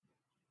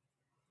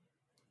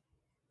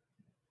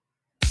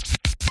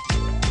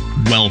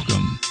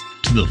Welcome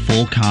to the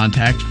Full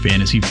Contact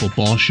Fantasy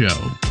Football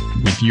Show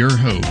with your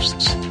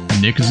hosts,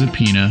 Nick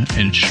Zapina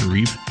and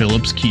Sharif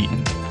Phillips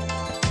Keaton.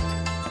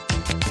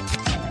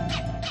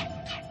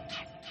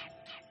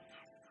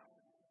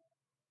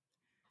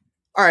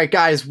 All right,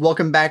 guys,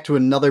 welcome back to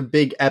another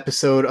big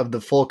episode of the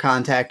Full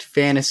Contact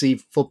Fantasy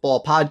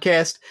Football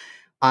Podcast.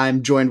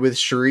 I'm joined with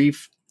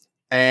Sharif,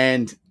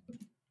 and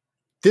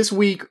this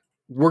week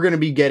we're going to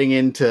be getting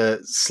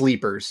into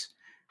sleepers.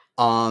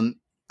 I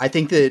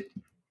think that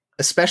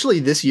especially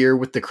this year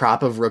with the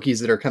crop of rookies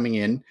that are coming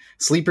in,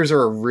 sleepers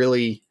are a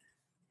really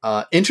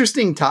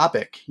interesting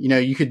topic. You know,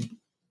 you could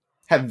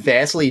have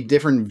vastly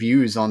different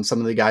views on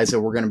some of the guys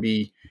that we're going to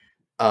be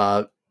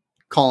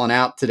calling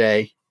out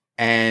today.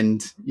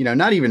 And, you know,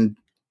 not even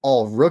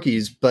all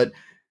rookies, but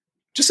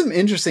just some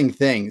interesting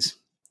things.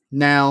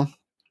 Now,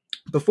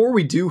 before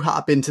we do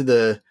hop into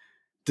the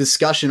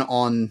discussion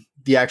on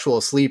the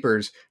actual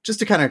sleepers, just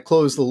to kind of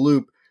close the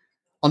loop,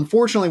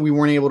 unfortunately, we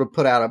weren't able to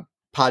put out a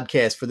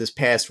podcast for this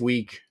past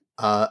week.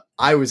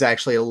 I was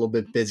actually a little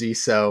bit busy,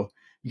 so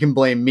you can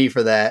blame me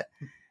for that.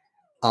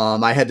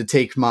 I had to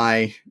take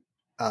my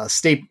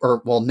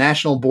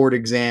national board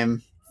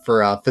exam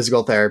for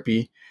physical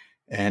therapy,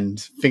 and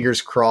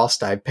fingers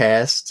crossed I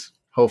passed.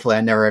 Hopefully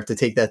I never have to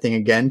take that thing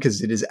again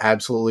because it is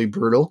absolutely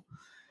brutal.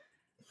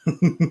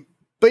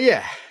 But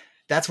yeah,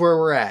 that's where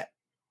we're at.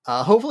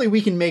 Hopefully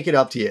we can make it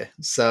up to you.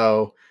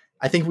 So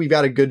I think we've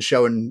got a good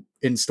show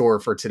in store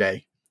for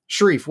today.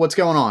 Sharif, what's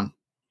going on?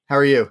 How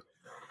are you?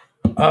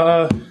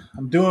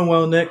 I'm doing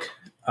well, Nick.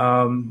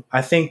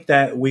 I think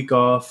that week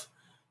off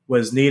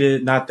was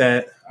needed. Not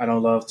that I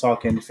don't love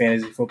talking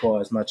fantasy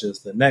football as much as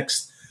the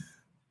next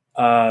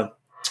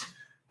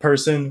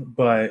person,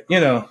 but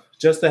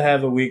just to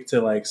have a week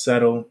to like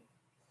settle,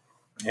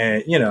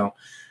 and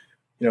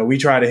we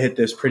try to hit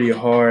this pretty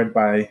hard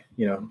by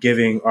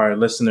giving our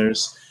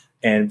listeners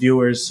and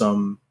viewers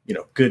some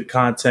good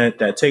content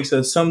that takes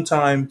us some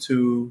time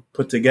to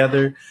put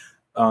together.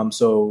 And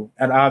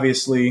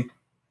obviously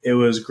it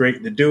was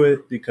great to do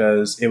it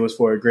because it was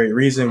for a great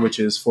reason, which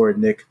is for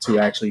Nick to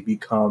actually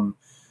become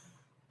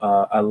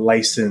a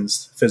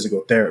licensed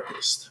physical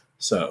therapist.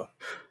 So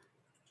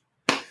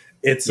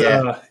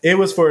it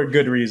was for a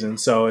good reason.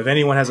 So if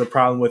anyone has a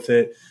problem with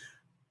it,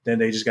 then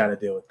they just got to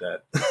deal with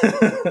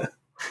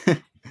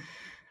that.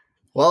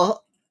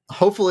 Well,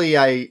 hopefully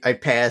I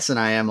pass and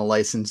I am a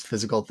licensed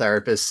physical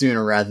therapist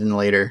sooner rather than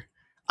later.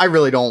 I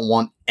really don't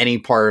want any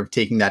part of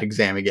taking that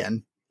exam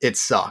again. It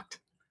sucked,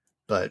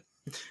 but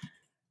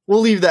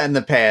we'll leave that in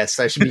the past.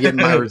 I should be getting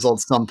my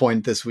results some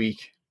point this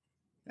week.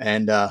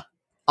 And I'll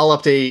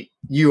update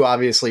you,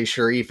 obviously,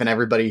 Sharif, and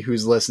everybody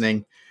who's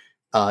listening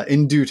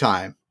in due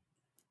time.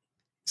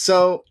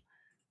 So,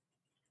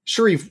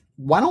 Sharif,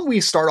 why don't we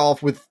start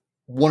off with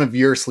one of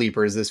your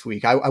sleepers this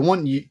week? I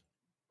want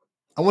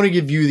to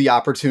give you the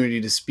opportunity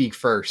to speak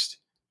first.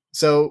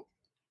 So,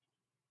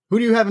 who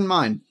do you have in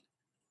mind?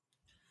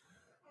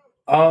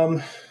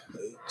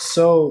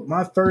 So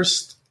my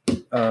first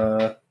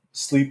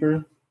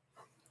sleeper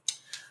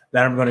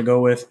that I'm going to go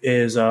with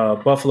is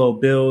Buffalo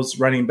Bills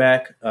running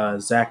back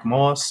Zach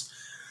Moss.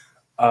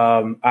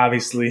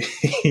 Obviously,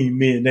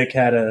 me and Nick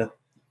had a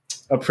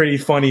pretty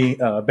funny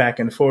back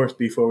and forth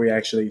before we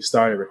actually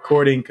started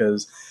recording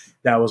because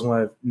that was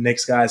one of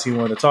Nick's guys he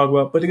wanted to talk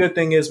about. But the good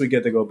thing is we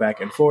get to go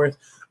back and forth.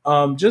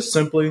 Just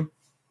simply,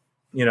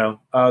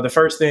 the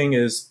first thing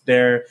is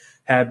there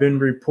have been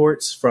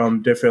reports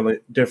from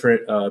different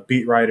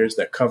beat writers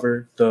that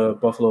cover the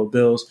Buffalo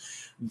Bills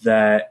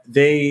that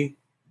they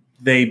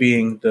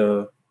being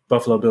the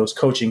Buffalo Bills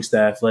coaching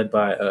staff led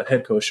by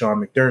head coach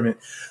Sean McDermott,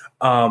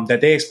 that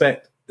they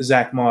expect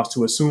Zach Moss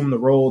to assume the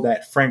role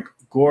that Frank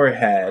Gore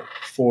had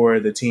for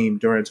the team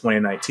during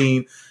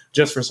 2019.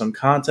 Just for some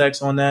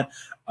context on that,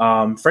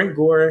 Frank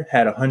Gore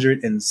had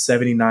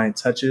 179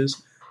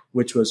 touches,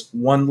 which was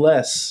one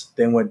less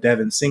than what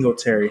Devin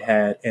Singletary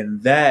had,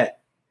 and that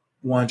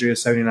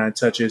 179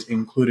 touches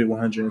included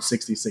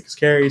 166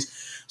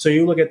 carries. So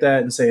you look at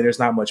that and say there's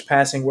not much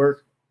passing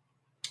work.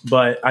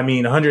 But,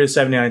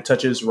 179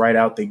 touches right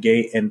out the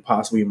gate and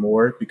possibly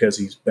more because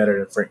he's better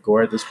than Frank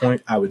Gore at this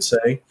point, I would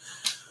say.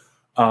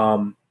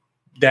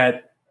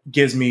 That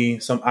gives me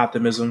some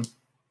optimism.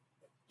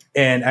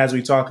 And as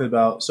we talked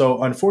about,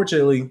 so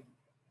unfortunately,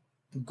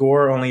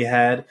 Gore only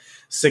had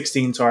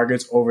 16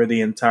 targets over the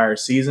entire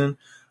season,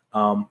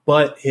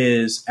 but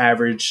his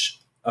average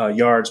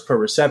yards per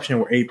reception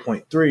were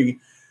 8.3,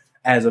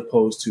 as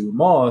opposed to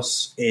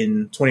Moss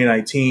in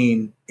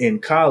 2019 in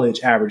college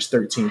averaged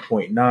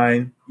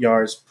 13.9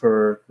 yards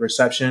per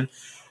reception,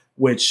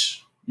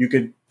 which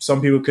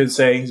some people could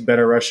say he's a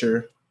better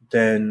rusher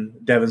than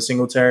Devin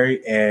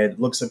Singletary and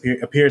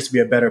appears to be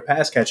a better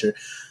pass catcher.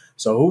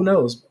 So who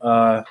knows?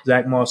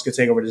 Zach Moss could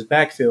take over this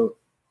backfield.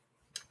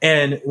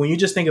 And when you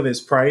just think of his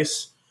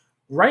price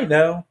right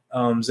now,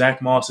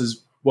 Zach Moss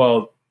is,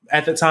 well,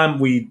 at the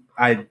time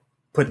I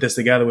put this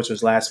together, which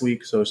was last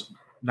week, so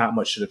not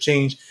much should have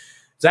changed.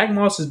 Zach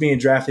Moss is being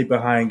drafted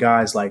behind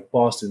guys like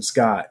Boston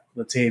Scott,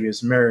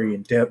 Latavius Murray,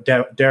 and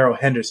Darrell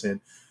Henderson,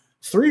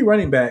 three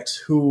running backs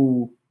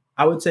who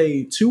I would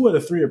say 2 of the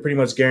 3 are pretty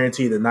much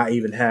guaranteed to not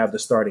even have the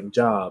starting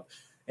job.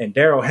 And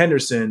Darrell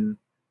Henderson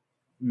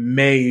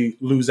may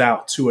lose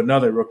out to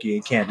another rookie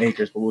in Cam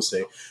Akers, but we'll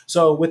see.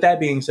 So with that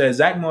being said,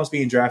 Zach Moss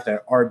being drafted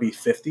at RB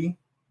 50,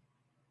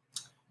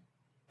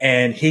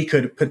 and he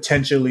could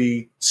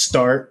potentially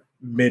start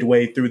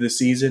midway through the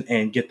season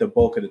and get the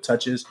bulk of the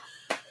touches.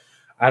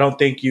 I don't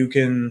think you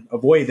can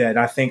avoid that.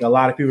 I think a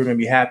lot of people are going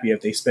to be happy if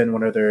they spend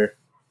one of their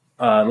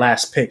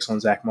last picks on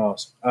Zach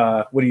Moss.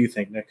 What do you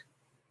think, Nick?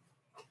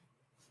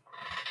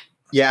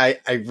 Yeah,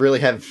 I really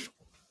have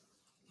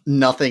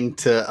nothing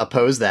to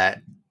oppose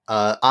that.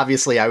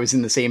 Obviously, I was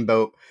in the same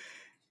boat,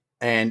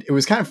 and it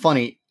was kind of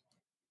funny.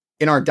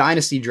 In our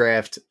dynasty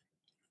draft,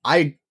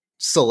 I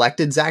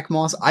selected Zach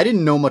Moss. I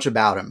didn't know much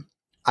about him.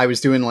 I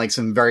was doing like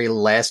some very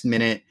last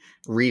minute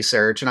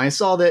research, and I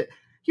saw that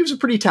he was a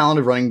pretty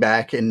talented running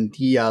back, and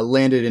he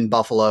landed in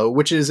Buffalo,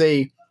 which is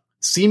a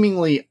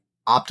seemingly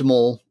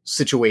optimal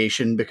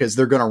situation because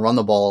they're going to run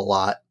the ball a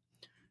lot.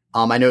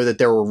 I know that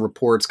there were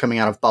reports coming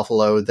out of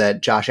Buffalo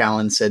that Josh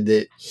Allen said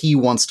that he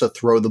wants to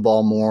throw the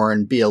ball more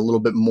and be a little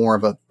bit more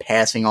of a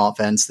passing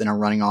offense than a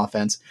running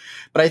offense.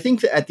 But I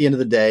think that at the end of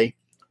the day,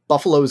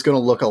 Buffalo is going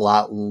to look a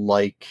lot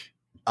like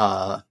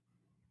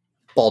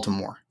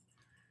Baltimore.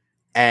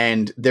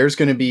 And there's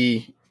going to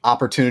be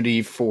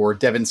opportunity for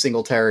Devin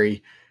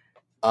Singletary,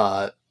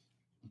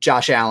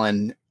 Josh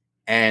Allen,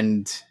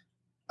 and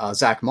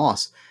Zach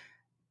Moss.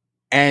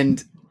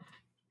 And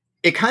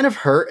it kind of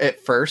hurt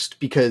at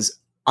first because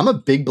I'm a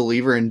big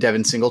believer in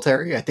Devin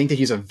Singletary. I think that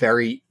he's a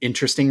very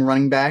interesting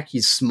running back.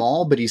 He's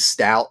small, but he's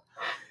stout.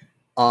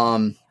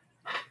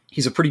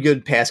 He's a pretty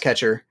good pass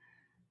catcher.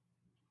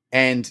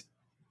 And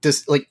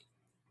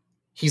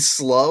he's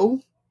slow,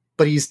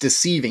 but he's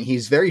deceiving.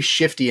 He's very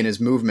shifty in his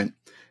movement.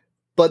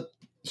 But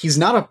he's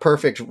not a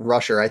perfect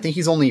rusher. I think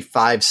he's only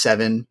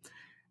 5'7".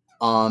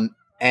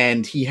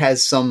 And he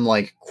has some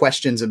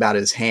questions about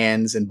his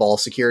hands and ball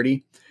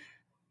security.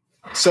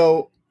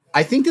 So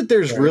I think that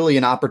there's really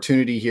an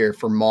opportunity here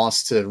for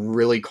Moss to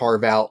really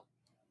carve out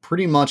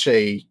pretty much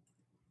and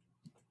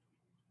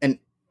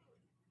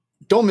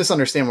don't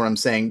misunderstand what I'm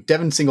saying.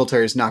 Devin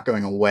Singletary is not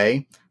going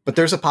away, but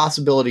there's a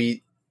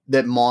possibility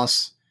that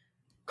Moss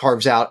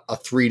carves out a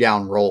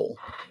 3-down role.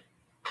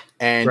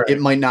 And it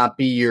might not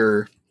be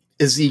your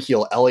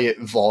Ezekiel Elliott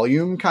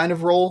volume kind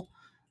of role,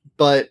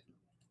 but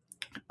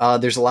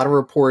there's a lot of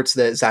reports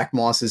that Zach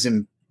Moss is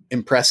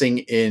impressing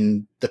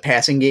in the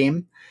passing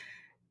game.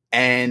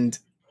 And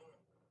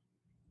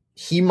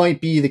he might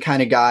be the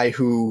kind of guy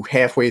who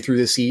halfway through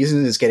the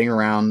season is getting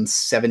around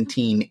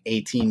 17,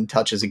 18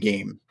 touches a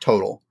game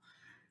total,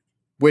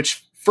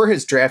 which for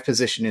his draft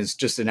position is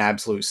just an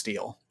absolute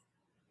steal.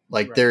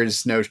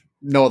 There's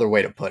no other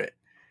way to put it.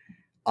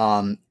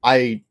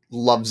 I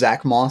love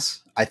Zach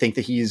Moss. I think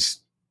that he's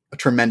a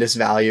tremendous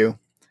value,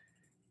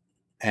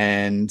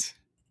 and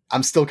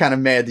I'm still kind of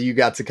mad that you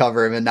got to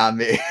cover him and not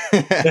me.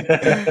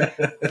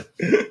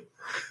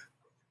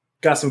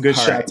 Got some good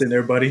shots in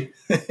there, buddy.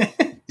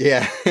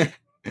 Yeah.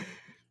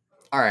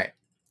 All right.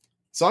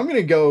 So I'm going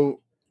to go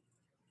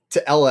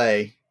to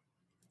LA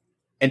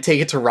and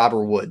take it to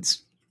Robert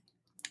Woods.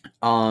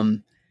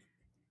 And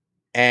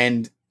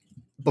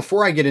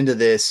before I get into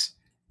this,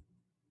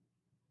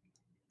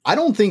 I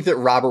don't think that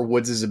Robert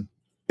Woods is a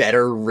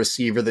better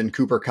receiver than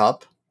Cooper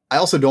Kupp. I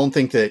also don't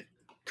think that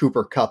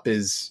Cooper Kupp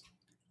is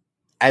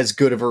as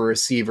good of a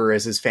receiver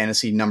as his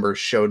fantasy numbers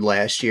showed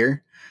last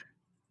year.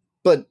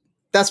 But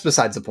that's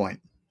besides the point.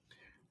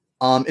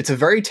 It's a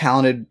very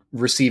talented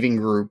receiving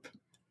group.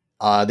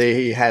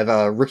 They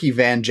have Ricky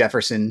Van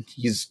Jefferson.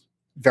 He's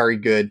very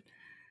good.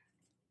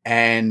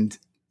 And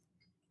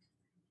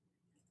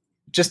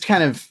just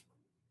kind of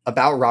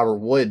about Robert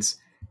Woods,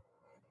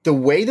 the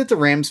way that the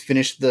Rams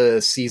finished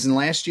the season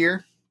last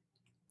year,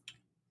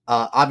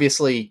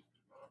 obviously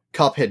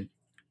Kupp had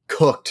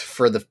cooked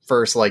for the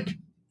first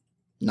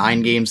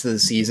 9 games of the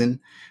season,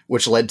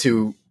 which led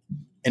to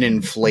an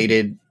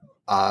inflated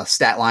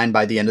stat line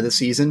by the end of the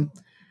season.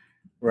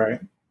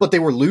 Right. But they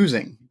were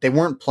losing. They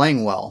weren't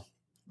playing well.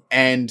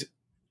 And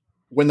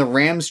when the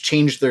Rams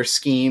changed their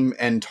scheme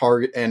and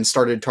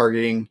started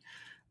targeting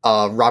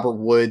Robert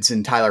Woods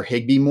and Tyler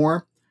Higbee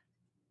more,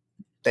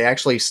 they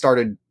actually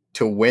started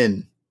to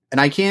win.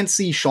 And I can't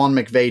see Sean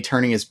McVay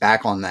turning his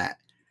back on that.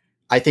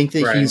 I think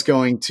that he's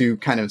going to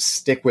kind of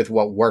stick with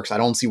what works. I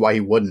don't see why he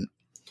wouldn't.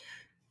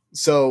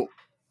 So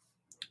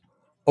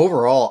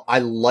overall, I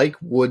like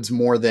Woods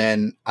more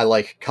than I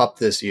like Kupp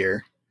this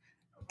year.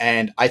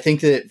 And I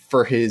think that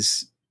for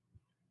his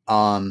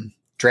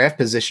draft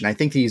position, I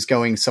think he's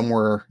going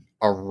somewhere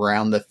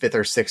around the 5th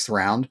or 6th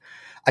round.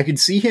 I could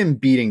see him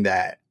beating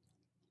that.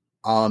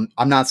 I'm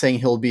not saying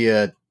he'll be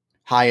a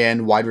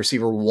high-end wide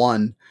receiver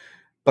 1,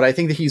 but I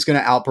think that he's going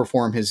to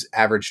outperform his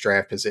average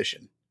draft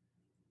position.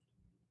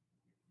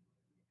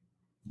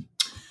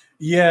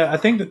 Yeah, I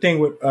think the thing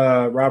with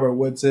Robert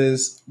Woods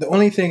is, the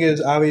only thing is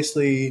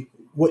obviously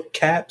what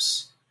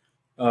caps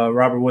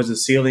Robert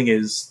Woods' ceiling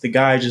is the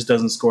guy just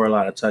doesn't score a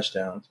lot of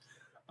touchdowns.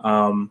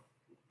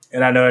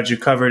 And I know that you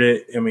covered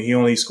it. I mean, he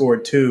only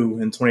scored 2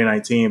 in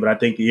 2019, but I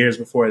think the years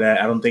before that,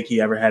 I don't think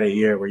he ever had a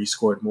year where he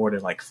scored more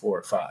than like 4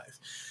 or 5.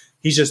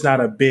 He's just not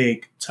a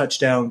big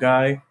touchdown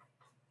guy.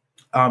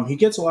 He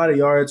gets a lot of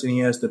yards and he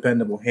has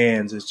dependable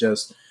hands. It's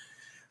just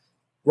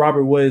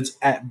Robert Woods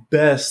at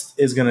best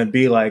is going to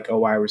be like a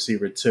wide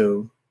receiver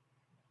 2.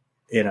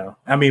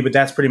 I mean, but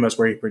that's pretty much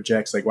where he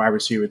projects, like wide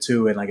receiver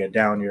 2 and like a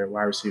down year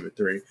wide receiver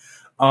 3.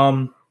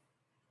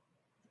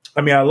 I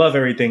mean, I love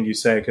everything you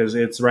say because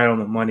it's right on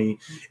the money.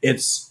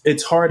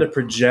 It's hard to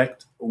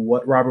project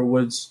what Robert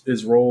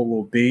Woods' role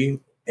will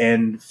be,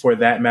 and for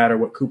that matter,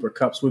 what Cooper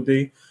Kupp's would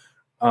be.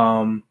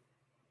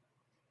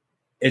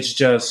 It's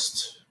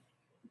just,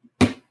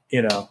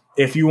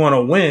 if you want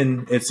to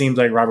win, it seems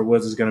like Robert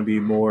Woods is going to be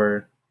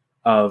more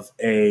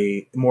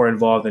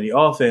involved in the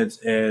offense.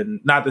 And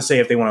not to say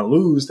if they want to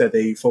lose that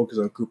they focus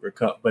on Cooper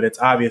Kupp, but it's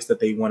obvious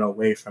that they went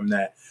away from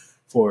that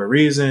for a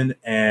reason,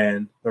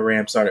 and the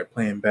Rams started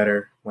playing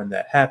better when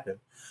that happened.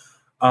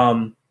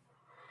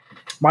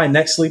 My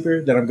next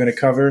sleeper that I'm going to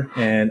cover,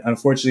 and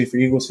unfortunately for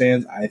Eagles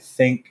fans, I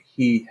think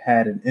he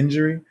had an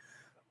injury.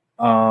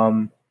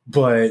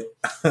 But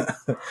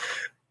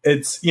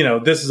it's,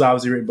 this is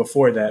obviously written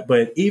before that,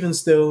 but even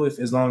still,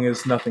 as long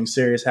as nothing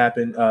serious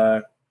happened,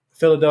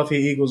 Philadelphia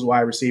Eagles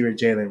wide receiver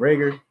Jalen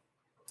Reagor.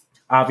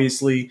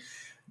 Obviously,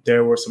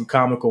 there were some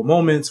comical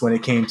moments when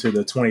it came to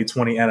the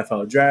 2020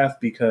 NFL draft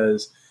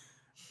because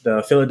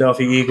the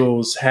Philadelphia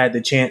Eagles had the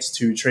chance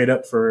to trade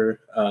up for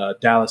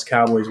Dallas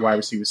Cowboys wide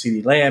receiver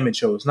CeeDee Lamb and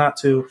chose not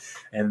to.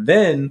 And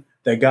then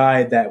the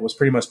guy that was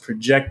pretty much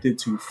projected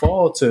to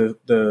fall to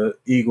the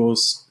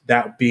Eagles,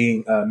 that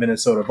being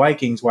Minnesota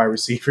Vikings wide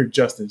receiver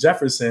Justin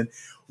Jefferson,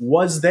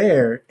 was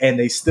there, and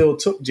they still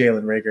took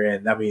Jalen Reagor.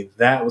 And I mean,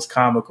 that was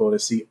comical to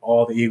see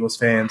all the Eagles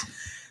fans,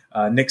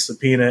 Nick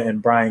Sapina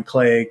and Brian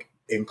Clegg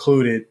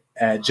included,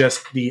 at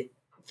just the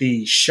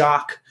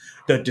shock,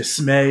 the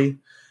dismay.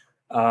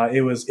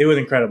 It was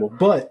incredible.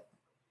 But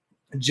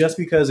just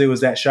because it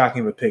was that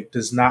shocking of a pick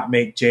does not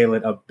make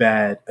Jalen a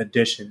bad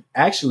addition.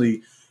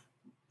 Actually,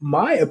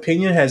 my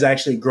opinion has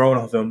actually grown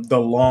on him the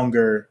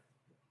longer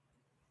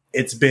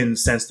it's been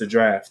since the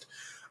draft.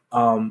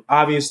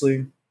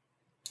 Obviously,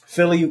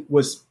 Philly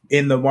was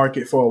in the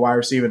market for a wide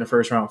receiver in the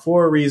first round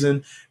for a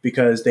reason,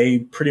 because they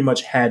pretty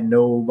much had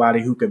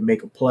nobody who could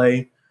make a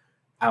play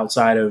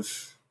outside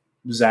of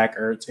Zach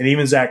Ertz. And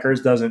even Zach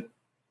Ertz doesn't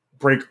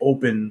break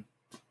open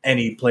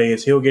any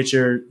plays. He'll get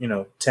your,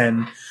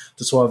 10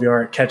 to 12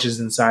 yard catches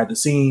inside the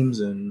seams,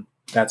 and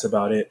that's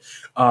about it.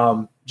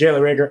 Jalen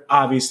Reagor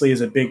obviously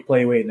is a big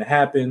play waiting to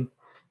happen.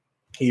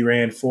 He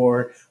ran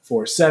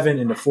 4.47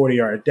 in the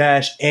 40-yard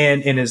dash,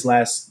 and in his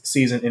last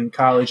season in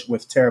college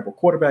with terrible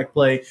quarterback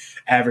play,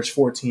 averaged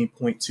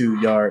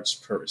 14.2 yards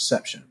per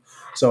reception.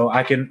 So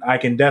I can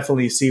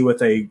definitely see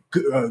with a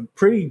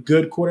pretty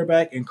good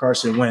quarterback in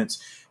Carson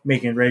Wentz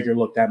making Reagor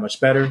look that much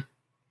better.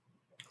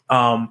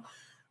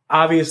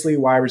 Obviously,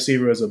 wide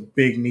receiver is a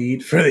big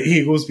need for the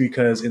Eagles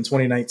because in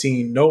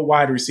 2019, no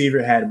wide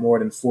receiver had more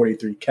than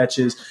 43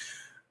 catches,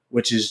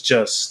 which is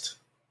just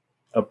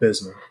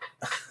abysmal.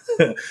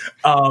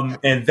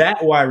 And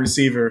that wide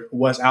receiver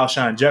was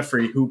Alshon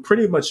Jeffrey, who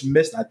pretty much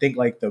missed, I think,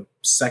 like the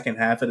second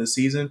half of the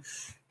season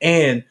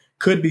and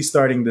could be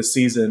starting the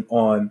season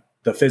on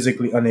the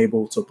physically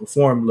unable to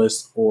perform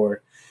list,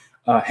 or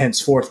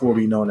henceforth will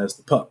be known as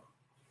the PUP.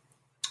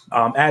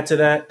 Add to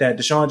that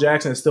Deshaun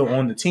Jackson is still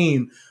on the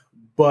team,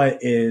 but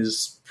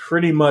is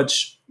pretty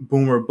much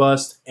boomer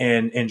bust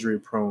and injury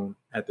prone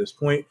at this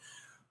point.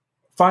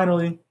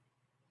 Finally,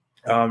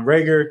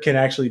 Reagor can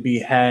actually be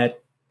had,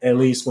 at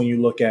least when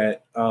you look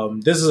at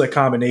this is a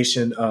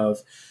combination of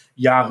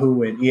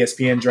Yahoo and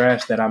ESPN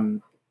drafts that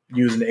I'm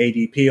using the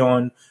ADP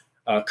on,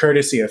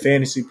 courtesy of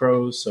Fantasy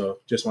Pros. So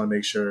just want to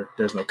make sure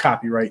there's no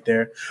copyright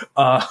there.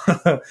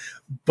 But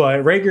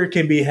Reagor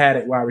can be had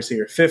at wide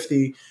receiver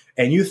 50.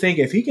 And you think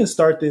if he can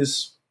start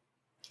this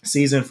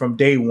season from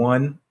day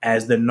one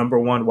as the number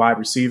one wide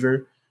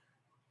receiver,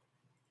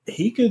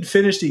 he could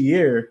finish the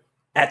year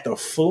at the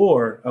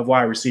floor of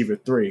wide receiver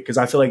 3, because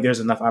I feel like there's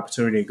enough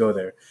opportunity to go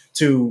there,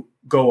 to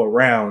go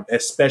around,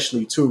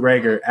 especially to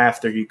Reagor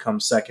after he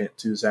comes second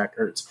to Zach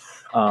Ertz.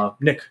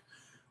 Nick,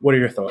 what are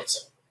your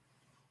thoughts?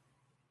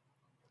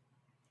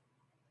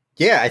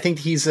 Yeah, I think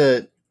he's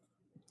a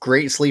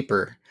great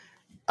sleeper.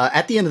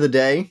 At the end of the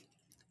day,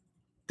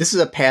 this is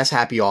a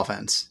pass-happy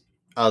offense.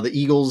 The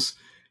Eagles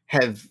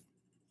have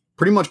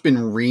pretty much been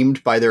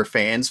reamed by their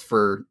fans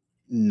for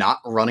not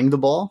running the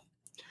ball.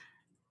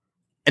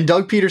 And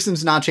Doug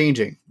Peterson's not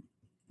changing.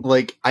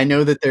 Like, I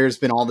know that there's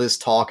been all this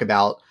talk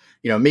about,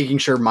 making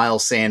sure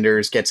Miles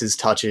Sanders gets his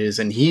touches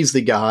and he's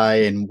the guy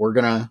and we're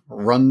going to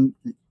run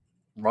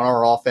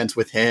our offense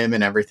with him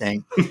and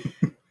everything.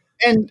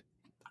 And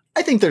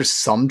I think there's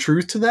some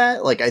truth to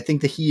that. Like, I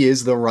think that he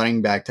is the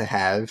running back to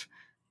have.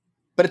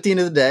 But at the end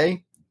of the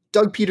day,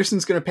 Doug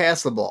Peterson's going to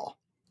pass the ball.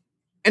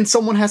 And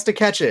someone has to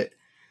catch it.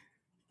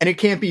 And it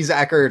can't be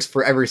Zach Ertz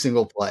for every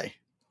single play.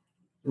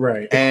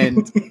 Right.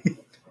 And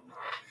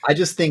I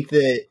just think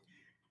that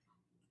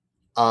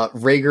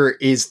Reagor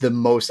is the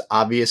most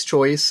obvious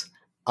choice.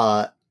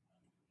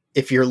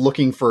 If you're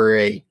looking for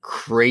a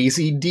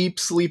crazy deep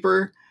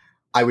sleeper,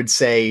 I would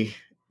say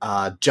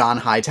John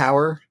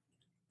Hightower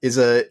is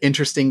an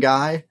interesting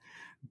guy.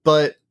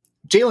 But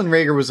Jalen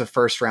Reagor was a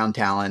first-round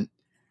talent.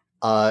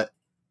 The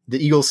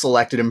Eagles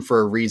selected him for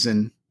a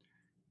reason.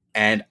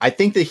 And I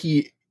think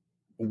that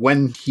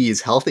when he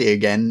is healthy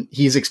again,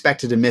 he's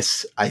expected to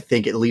miss, I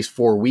think, at least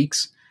 4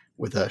 weeks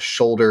with a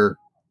shoulder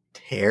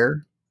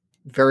tear.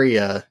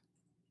 They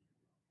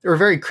were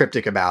very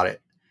cryptic about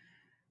it.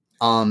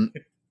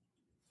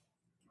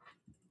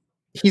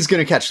 He's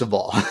going to catch the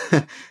ball.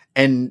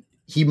 And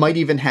he might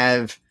even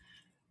have,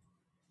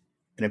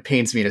 and it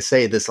pains me to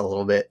say this a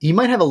little bit, he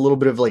might have a little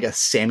bit of like a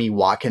Sammy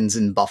Watkins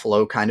in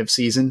Buffalo kind of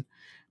season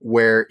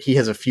where he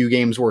has a few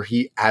games where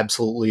he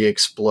absolutely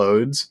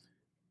explodes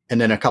and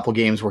then a couple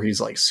games where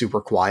he's like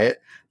super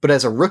quiet. But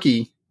as a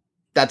rookie,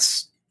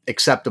 that's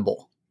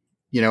acceptable.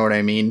 You know what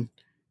I mean?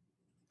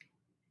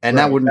 And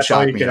that wouldn't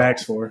shock me. That's all you can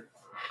ask for.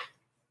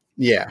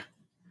 Yeah.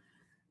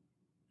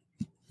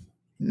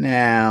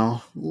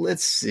 Now,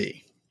 let's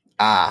see.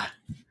 My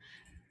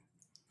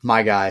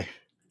guy.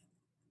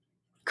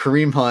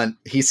 Kareem Hunt.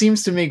 He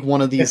seems to make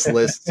one of these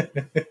lists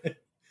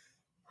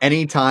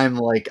anytime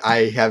like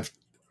I have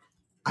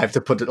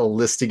to put a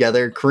list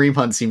together. Kareem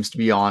Hunt seems to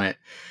be on it.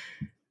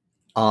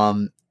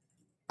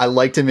 I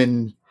liked him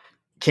in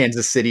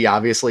Kansas City.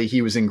 Obviously,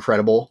 he was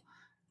incredible.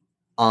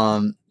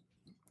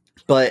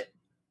 But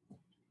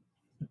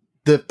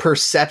the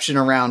perception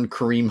around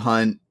Kareem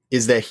Hunt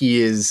is that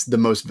he is the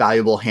most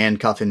valuable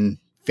handcuff in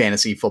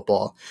fantasy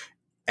football.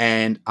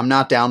 And I'm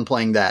not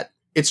downplaying that.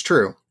 It's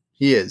true.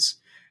 He is.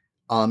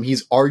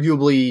 He's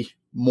arguably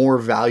more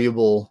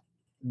valuable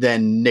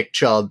than Nick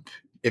Chubb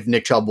if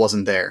Nick Chubb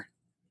wasn't there.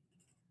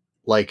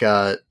 Like,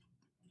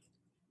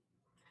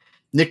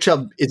 Nick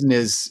Chubb isn't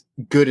as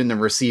good in the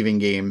receiving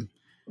game.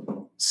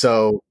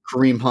 So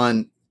Kareem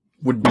Hunt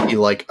would be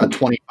like a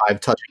 25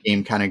 touch a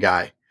game kind of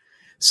guy.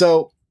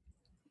 So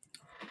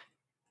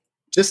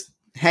just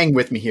hang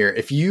with me here.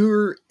 If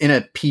you're in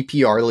a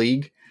PPR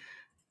league,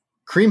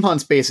 Kareem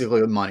Hunt's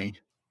basically the money.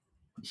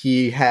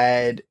 He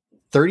had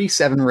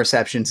 37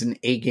 receptions in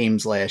 8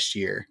 games last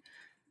year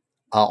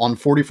on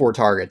 44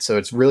 targets. So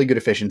it's really good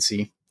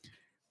efficiency.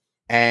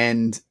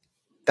 And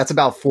that's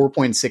about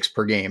 4.6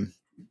 per game.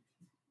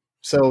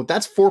 So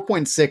that's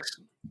 4.6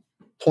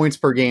 points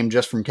per game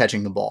just from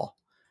catching the ball.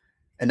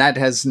 And that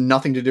has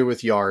nothing to do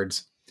with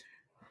yards.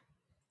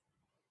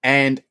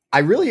 And I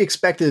really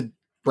expected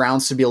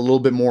Browns to be a little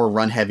bit more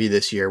run heavy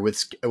this year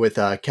with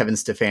Kevin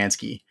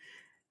Stefanski.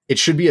 It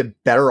should be a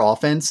better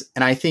offense.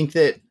 And I think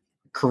that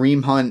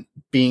Kareem Hunt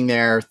being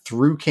there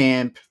through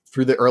camp,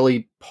 through the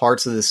early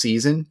parts of the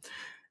season,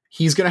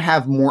 he's going to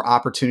have more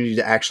opportunity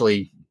to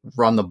actually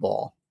run the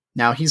ball.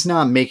 Now, he's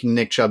not making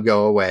Nick Chubb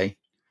go away,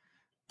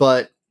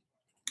 but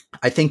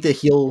I think that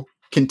he'll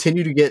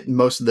continue to get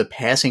most of the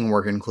passing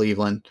work in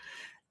Cleveland,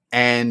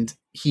 and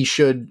he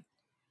should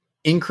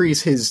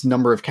increase his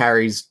number of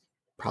carries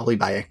probably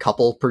by a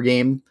couple per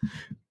game.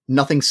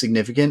 Nothing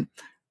significant,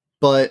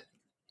 but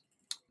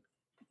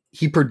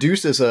he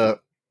produced as a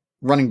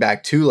running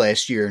back 2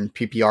 last year in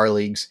PPR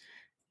leagues,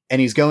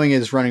 and he's going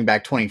as running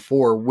back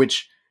 24,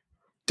 which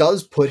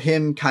does put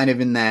him kind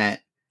of in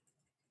that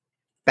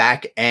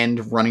back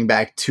end running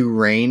back 2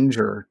 range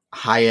or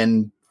high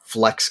end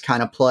flex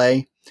kind of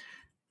play.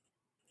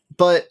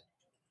 But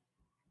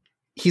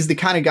he's the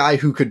kind of guy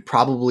who could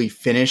probably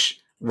finish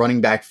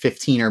running back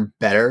 15 or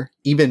better,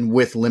 even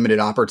with limited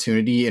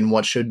opportunity in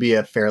what should be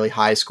a fairly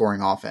high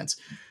scoring offense.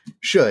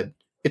 Should.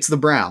 It's the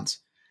Browns.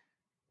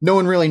 No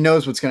one really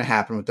knows what's going to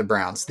happen with the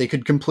Browns. They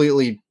could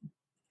completely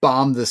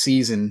bomb the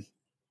season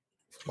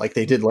like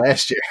they did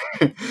last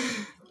year.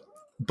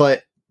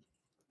 But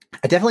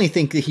I definitely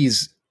think that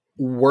he's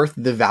worth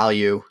the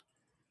value,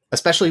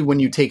 especially when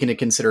you take into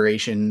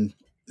consideration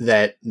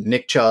that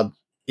Nick Chubb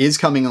is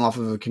coming off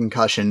of a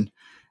concussion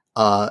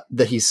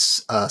that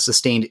he's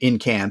sustained in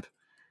camp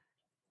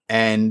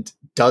and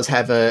does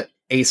have a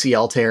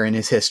ACL tear in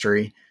his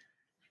history.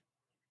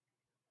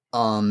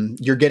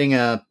 You're getting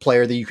a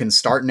player that you can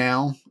start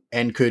now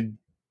and could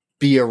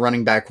be a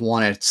running back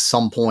 1 at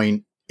some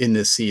point in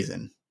this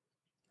season.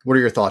 What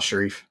are your thoughts,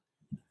 Sharif?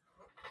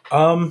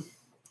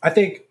 I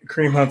think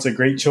Kareem Hunt's a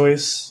great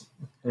choice,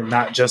 and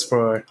not just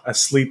for a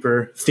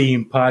sleeper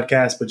themed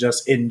podcast, but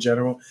just in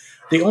general.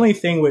 The only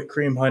thing with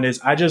Kareem Hunt is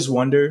I just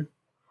wonder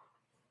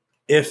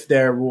if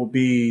there will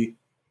be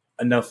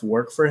enough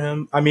work for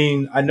him. I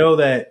mean, I know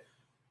that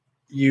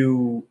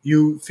you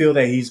feel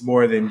that he's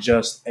more than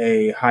just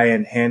a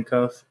high-end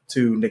handcuff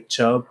to Nick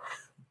Chubb,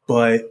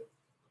 but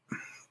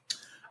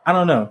I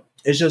don't know.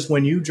 It's just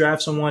when you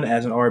draft someone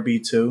as an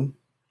RB2,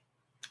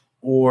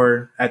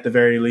 or at the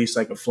very least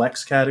like a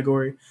flex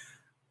category,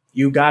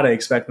 you got to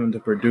expect them to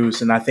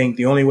produce. And I think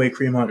the only way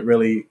Kareem Hunt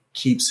really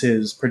keeps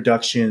his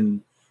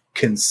production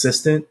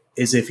consistent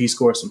is if he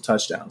scores some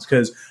touchdowns.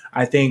 Because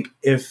I think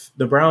if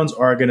the Browns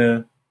are going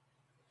to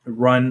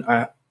run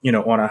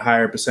on a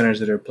higher percentage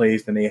of their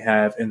plays than they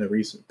have in the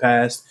recent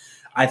past,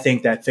 I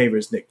think that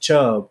favors Nick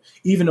Chubb,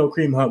 even though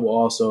Kareem Hunt will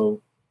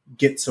also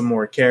get some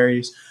more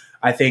carries.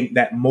 I think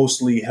that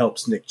mostly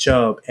helps Nick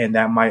Chubb, and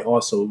that might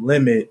also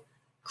limit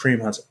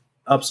Kareem Hunt's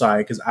upside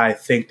because I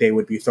think they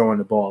would be throwing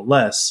the ball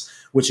less,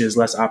 which is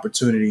less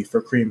opportunity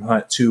for Kareem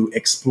Hunt to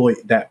exploit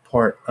that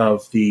part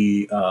of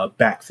the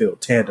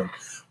backfield tandem.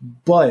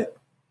 But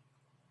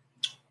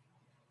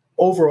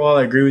overall,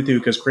 I agree with you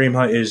because Kareem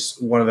Hunt is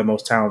one of the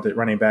most talented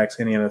running backs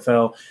in the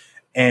NFL.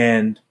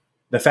 And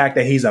the fact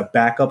that he's a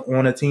backup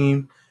on a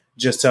team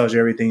just tells you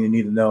everything you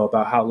need to know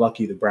about how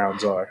lucky the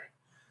Browns are.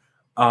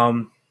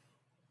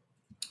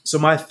 So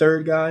my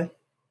third guy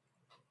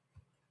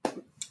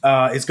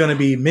is going to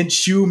be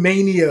Minshew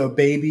Mania,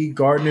 baby.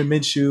 Gardner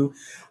Minshew.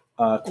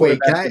 Wait,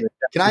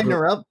 can I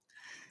interrupt?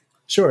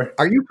 Sure.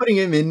 Are you putting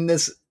him in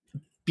this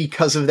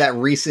because of that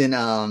recent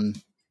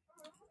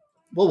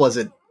what was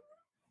it?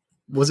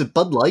 Was it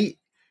Bud Light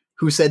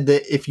who said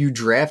that if you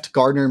draft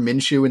Gardner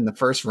Minshew in the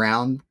first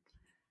round,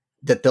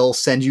 that they'll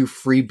send you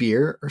free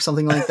beer or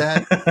something like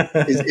that?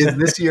 is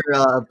this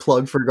your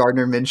plug for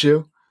Gardner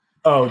Minshew?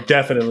 Oh,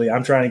 definitely.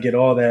 I'm trying to get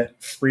all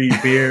that free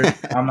beer.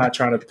 I'm not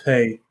trying to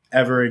pay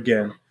ever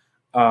again.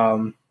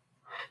 But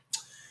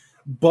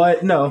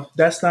no,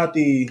 that's not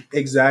the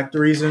exact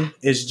reason.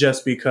 It's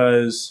just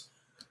because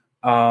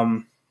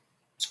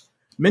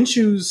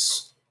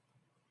Minshew's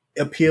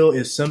appeal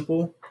is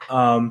simple.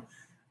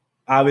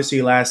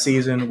 Obviously, last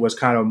season was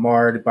kind of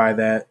marred by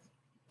that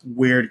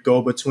weird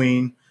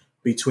go-between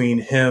between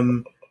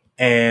him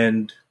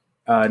and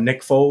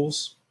Nick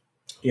Foles.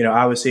 You know,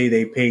 obviously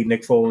they paid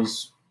Nick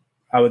Foles,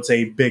 I would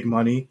say, big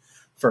money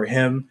for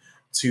him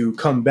to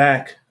come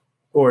back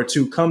or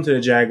to come to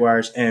the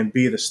Jaguars and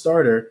be the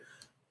starter,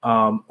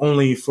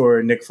 only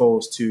for Nick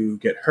Foles to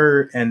get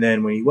hurt. And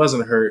then when he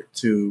wasn't hurt,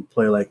 to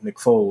play like Nick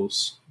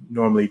Foles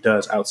normally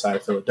does outside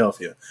of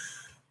Philadelphia.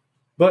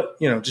 But,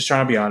 you know, just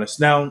trying to be honest.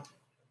 Now,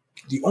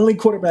 the only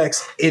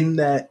quarterbacks in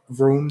that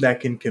room that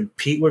can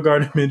compete with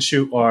Gardner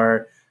Minshew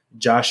are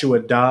Joshua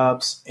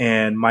Dobbs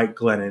and Mike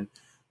Glennon.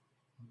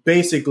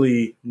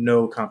 Basically,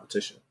 no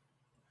competition.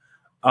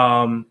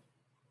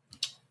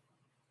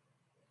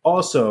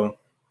 Also,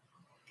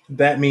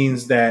 that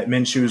means that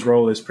Minshew's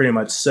role is pretty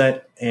much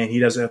set, and he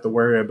doesn't have to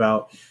worry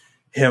about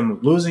him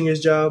losing his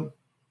job,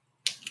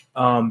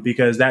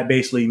 because that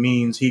basically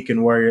means he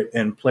can wear it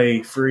and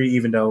play free,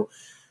 even though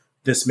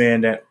this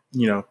man that,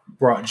 you know,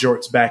 brought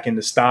jorts back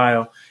into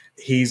style,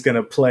 he's going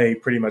to play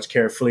pretty much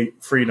carefree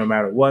no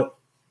matter what.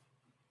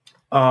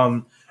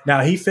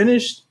 Now, he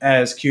finished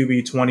as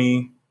QB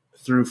 20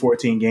 through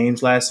 14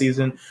 games last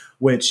season,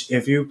 which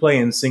if you play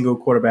in single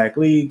quarterback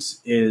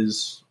leagues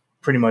is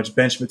pretty much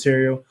bench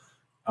material.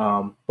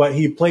 But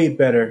he played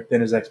better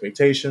than his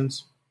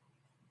expectations.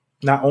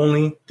 Not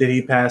only did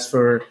he pass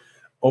for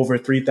over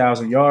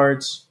 3,000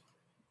 yards,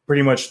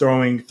 pretty much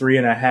throwing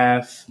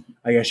 3.5,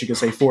 I guess you could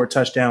say 4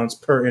 touchdowns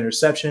per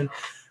interception,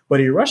 but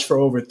he rushed for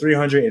over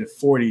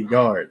 340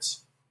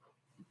 yards.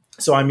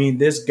 So, I mean,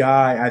 this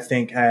guy, I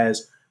think,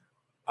 has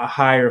a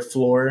higher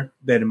floor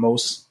than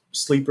most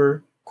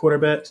sleeper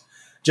quarterbacks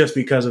just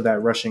because of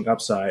that rushing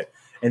upside.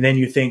 And then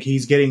you think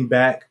he's getting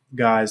back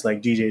guys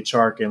like DJ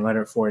Chark and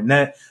Leonard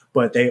Fournette,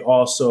 but they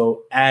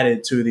also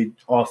added to the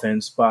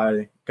offense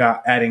by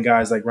adding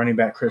guys like running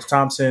back Chris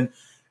Thompson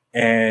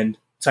and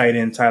tight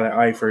end Tyler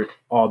Eifert,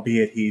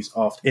 albeit he's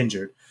oft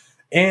injured.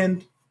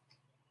 And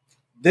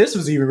this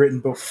was even written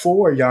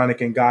before Yannick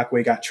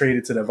Ngakoue got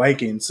traded to the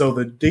Vikings. So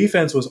the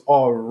defense was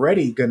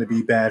already going to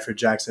be bad for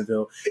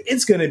Jacksonville.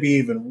 It's going to be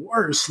even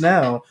worse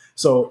now.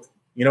 So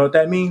you know what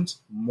that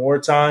means? More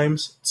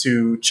times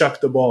to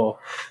chuck the ball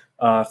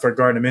for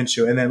Gardner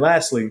Minshew. And then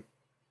lastly,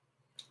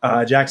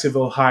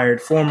 Jacksonville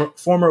hired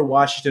former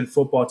Washington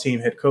football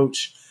team head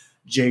coach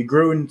Jay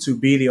Gruden to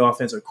be the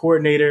offensive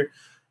coordinator.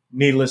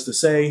 Needless to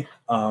say,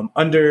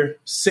 under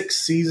 6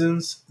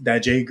 seasons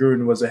that Jay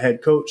Gruden was a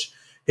head coach,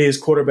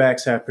 his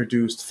quarterbacks have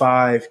produced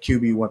 5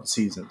 QB1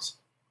 seasons.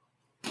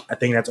 I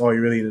think that's all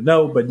you really need to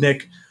know. But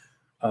Nick,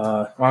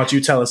 why don't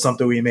you tell us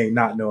something we may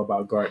not know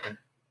about Gardner?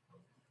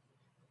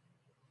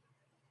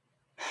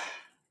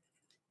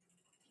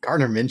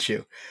 Gardner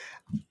Minshew.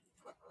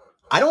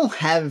 I don't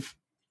have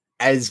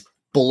as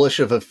bullish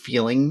of a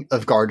feeling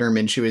of Gardner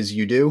Minshew as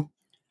you do.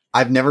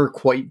 I've never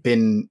quite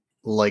been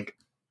like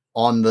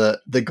on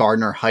the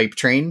Gardner hype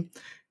train.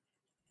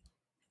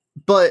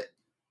 But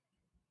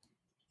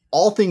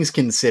all things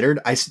considered,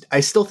 I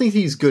still think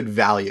he's good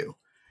value.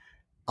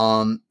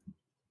 I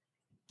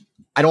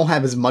don't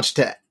have as much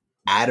to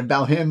add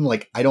about him.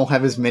 Like, I don't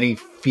have as many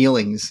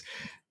feelings,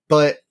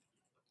 but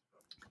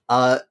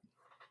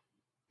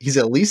he's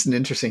at least an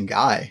interesting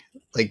guy.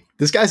 Like,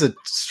 this guy's a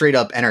straight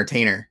up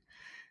entertainer.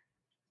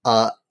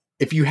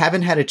 If you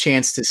haven't had a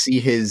chance to see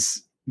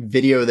his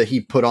video that he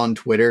put on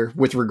Twitter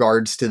with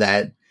regards to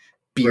that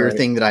beer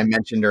thing that I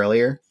mentioned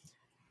earlier,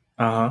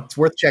 it's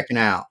worth checking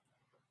out.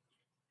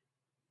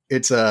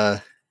 It's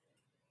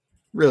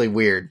really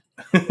weird.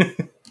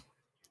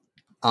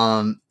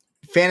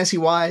 Fantasy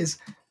wise,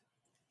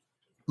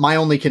 my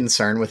only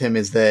concern with him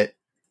is that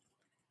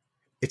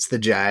it's the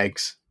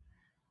Jags.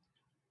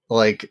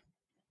 Like,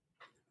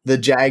 the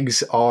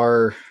Jags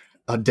are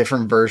a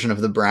different version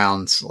of the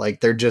Browns.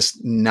 Like, they're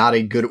just not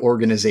a good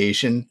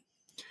organization.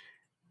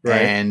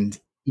 Right. And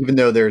even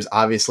though there's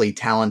obviously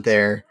talent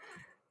there,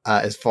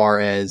 as far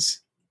as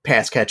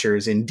pass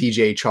catchers in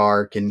DJ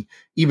Chark and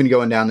even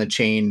going down the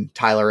chain,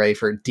 Tyler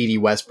Eifert, D.D.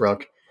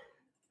 Westbrook,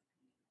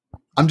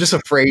 I'm just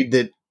afraid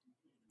that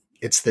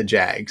it's the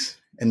Jags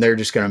and they're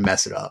just going to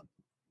mess it up.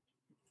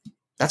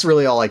 That's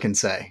really all I can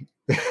say.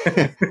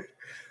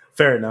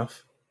 Fair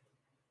enough.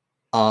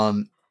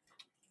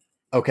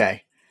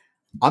 Okay.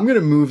 I'm going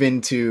to move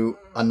into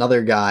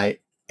another guy,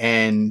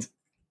 and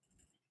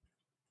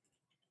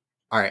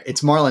all right,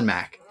 it's Marlon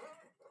Mack.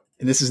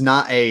 And this is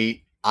not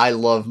a I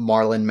love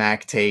Marlon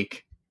Mack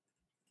take.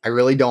 I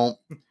really don't.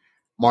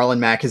 Marlon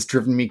Mack has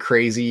driven me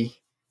crazy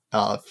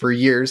for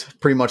years,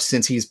 pretty much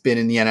since he's been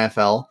in the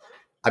NFL.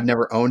 I've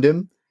never owned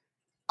him.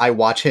 I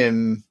watch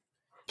him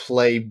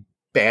play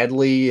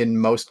badly in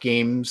most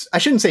games. I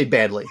shouldn't say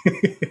badly.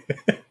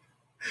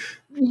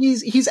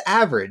 He's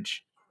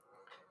average.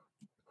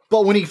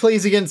 But when he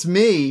plays against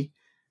me,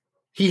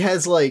 he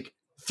has like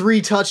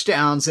 3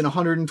 touchdowns and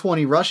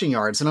 120 rushing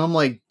yards. And I'm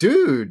like,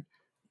 dude,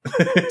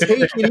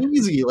 take it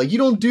easy. Like, you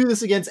don't do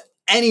this against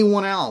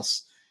anyone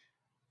else.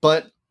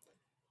 But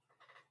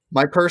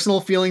my personal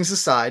feelings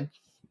aside,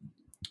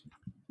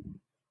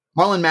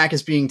 Marlon Mack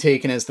is being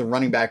taken as the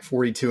running back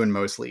 42 in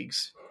most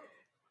leagues.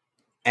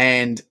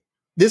 And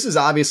this is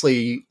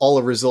obviously all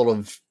a result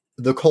of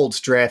the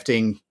Colts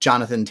drafting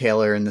Jonathan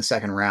Taylor in the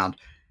second round.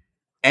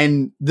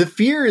 And the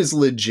fear is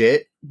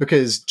legit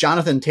because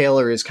Jonathan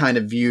Taylor is kind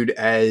of viewed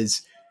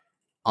as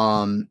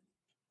a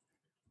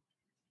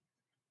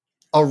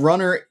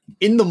runner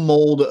in the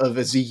mold of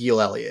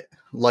Ezekiel Elliott,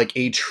 like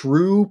a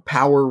true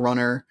power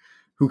runner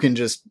who can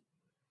just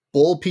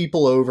bowl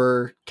people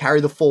over,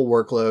 carry the full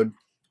workload.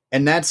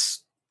 And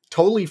that's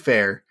totally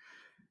fair.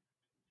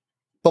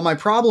 But my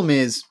problem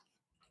is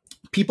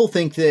people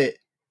think that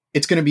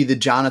it's going to be the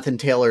Jonathan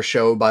Taylor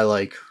show by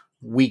like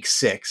week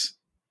 6.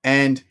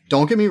 And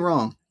don't get me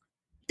wrong,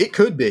 it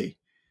could be.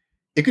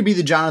 It could be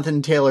the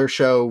Jonathan Taylor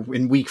show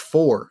in week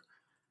 4.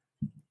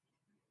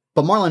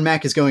 But Marlon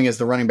Mack is going as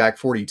the running back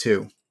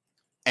 42.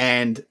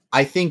 And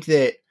I think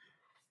that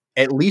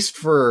at least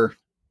for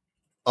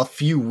a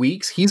few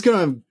weeks, he's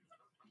going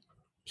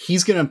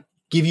to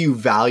give you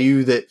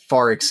value that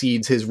far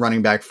exceeds his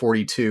running back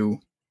 42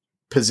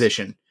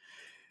 position.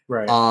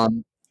 Right.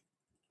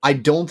 I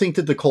don't think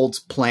that the Colts'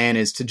 plan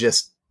is to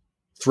just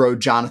throw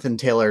Jonathan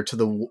Taylor to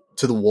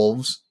the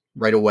Wolves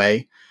right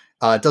away.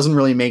 It doesn't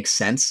really make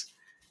sense.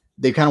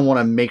 They kind of want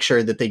to make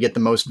sure that they get the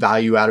most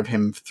value out of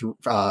him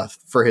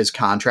for his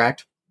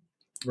contract.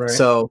 Right.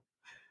 So,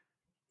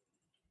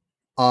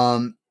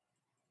 even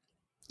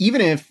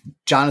if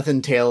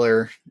Jonathan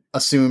Taylor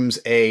assumes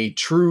a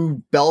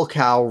true bell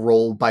cow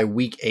role by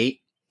week 8,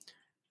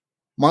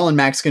 Marlon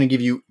Mack's going to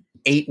give you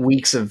 8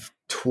 weeks of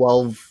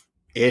 12,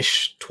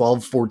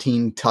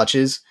 14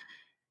 touches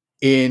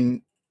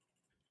in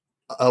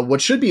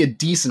what should be a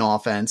decent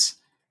offense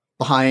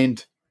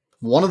behind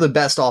one of the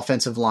best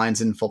offensive lines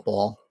in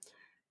football.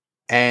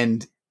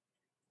 And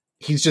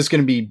he's just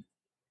going to be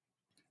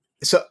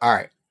so, all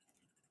right.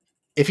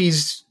 If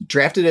he's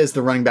drafted as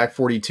the running back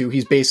 42,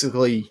 he's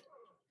basically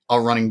a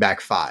running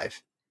back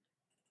 5,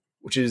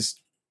 which is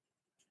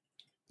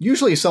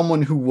usually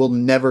someone who will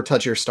never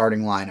touch your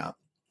starting lineup.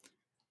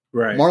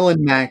 Right. Marlon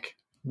Mack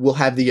will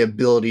have the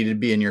ability to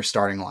be in your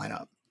starting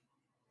lineup,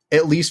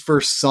 at least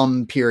for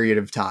some period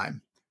of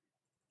time,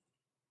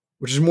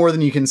 which is more than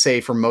you can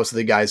say for most of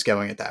the guys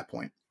going at that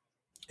point.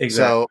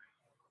 Exactly. So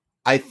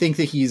I think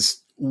that he's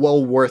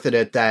well worth it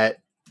at that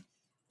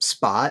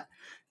spot.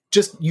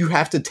 Just, you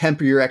have to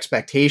temper your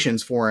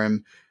expectations for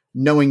him,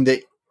 knowing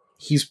that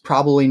he's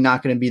probably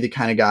not going to be the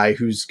kind of guy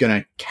who's going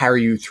to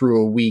carry you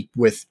through a week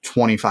with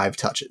 25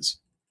 touches.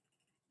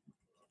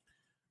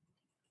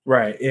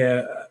 Right.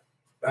 Yeah.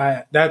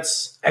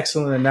 That's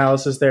excellent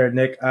analysis there,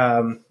 Nick.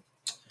 I'm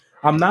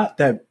not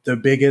the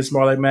biggest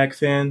Marlon Mack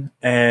fan,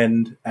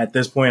 and at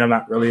this point, I'm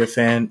not really a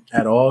fan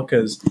at all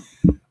because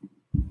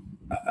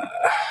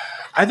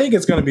I think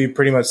it's going to be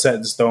pretty much set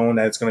in stone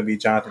that it's going to be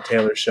Jonathan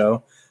Taylor's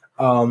show.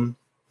 I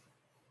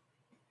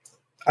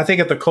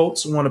think if the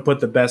Colts want to put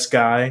the best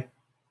guy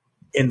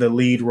in the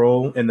lead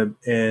role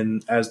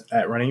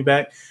at running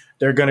back,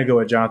 they're going to go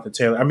with Jonathan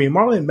Taylor. I mean,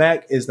 Marlon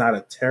Mack is not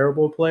a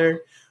terrible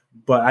player,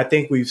 but I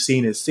think we've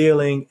seen his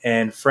ceiling,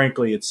 and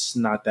frankly, it's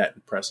not that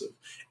impressive.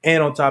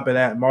 And on top of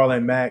that,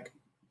 Marlon Mack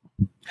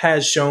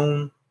has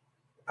shown,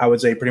 I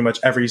would say pretty much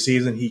every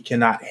season, he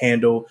cannot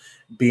handle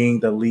being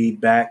the lead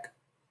back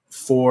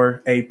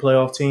for a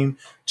playoff team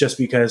just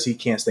because he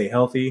can't stay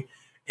healthy.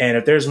 And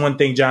if there's one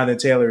thing Jonathan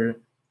Taylor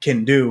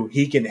can do,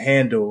 he can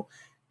handle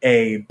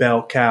a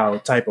bell cow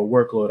type of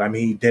workload. I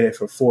mean, he did it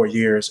for 4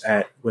 years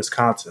at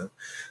Wisconsin.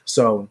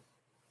 So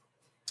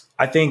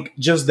I think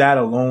just that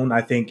alone,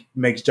 I think,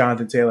 makes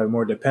Jonathan Taylor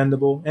more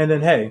dependable. And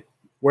then, hey,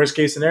 worst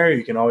case scenario,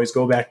 you can always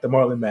go back to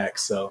Marlon Mack.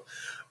 So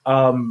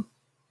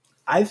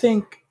I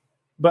think,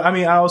 but I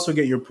mean, I also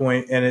get your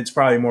point, and it's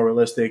probably more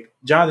realistic.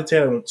 Jonathan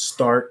Taylor won't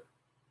start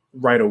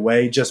right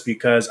away, just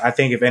because I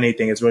think, if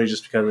anything, it's really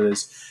just because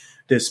of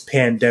this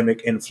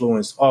pandemic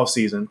influenced off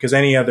season. Because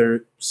any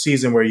other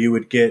season where you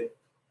would get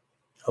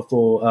a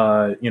full,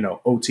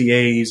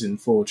 OTAs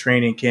and full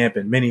training camp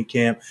and mini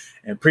camp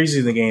and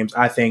preseason games,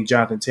 I think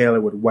Jonathan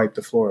Taylor would wipe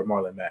the floor at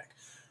Marlon Mack.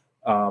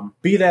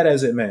 Be that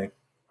as it may,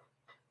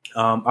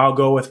 I'll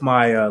go with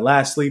my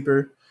last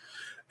sleeper,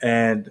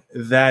 and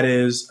that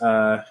is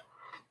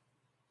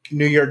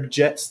New York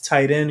Jets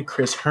tight end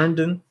Chris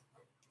Herndon.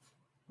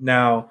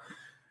 Now,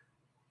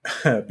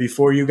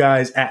 before you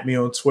guys at me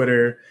on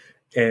Twitter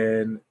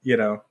and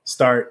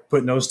start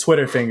putting those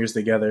Twitter fingers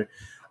together,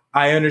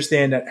 I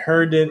understand that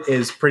Herndon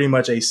is pretty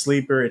much a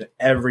sleeper in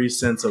every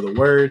sense of the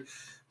word,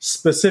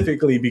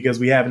 specifically because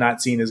we have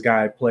not seen this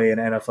guy play an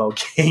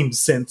NFL game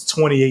since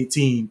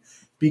 2018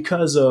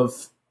 because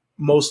of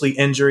mostly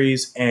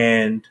injuries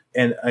and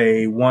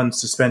a one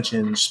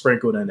suspension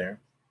sprinkled in there.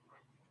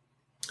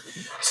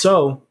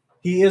 So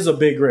he is a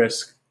big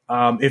risk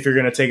if you're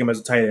going to take him as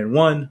a tight end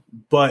one,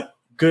 but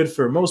good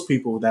for most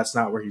people, that's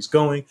not where he's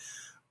going.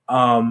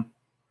 The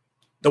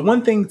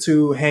one thing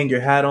to hang your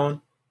hat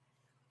on,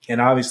 and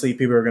obviously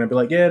people are going to be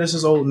like, yeah, this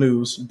is old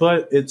news,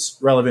 but it's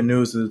relevant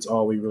news. It's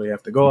all we really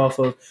have to go off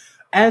of.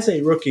 As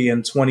a rookie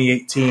in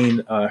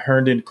 2018,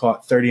 Herndon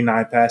caught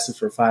 39 passes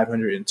for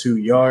 502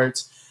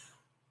 yards.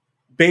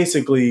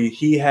 Basically,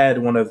 he had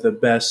one of the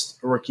best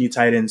rookie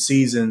tight end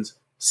seasons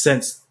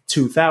since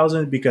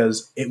 2000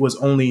 because it was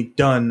only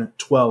done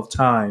 12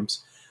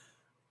 times.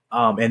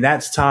 And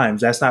that's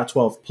times. That's not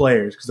 12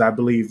 players because I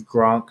believe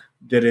Gronk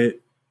did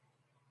it.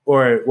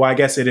 Or, well, I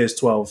guess it is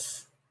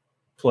 12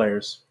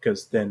 players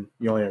because then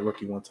you only had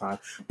rookie one time.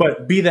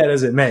 But be that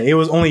as it may, it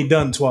was only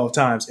done 12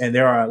 times, and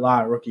there are a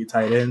lot of rookie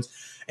tight ends.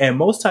 And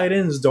most tight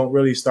ends don't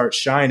really start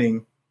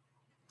shining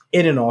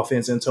in an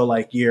offense until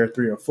like year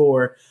 3 or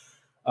 4.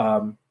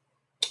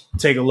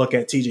 Take a look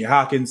at TJ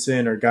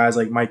Hawkinson or guys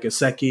like Mike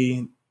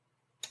Gesicki,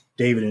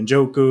 David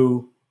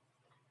Njoku.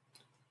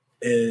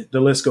 The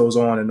list goes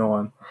on and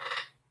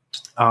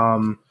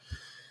on.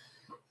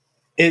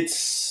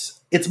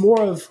 It's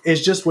more of,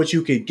 it's just what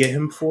you could get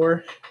him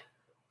for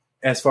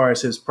as far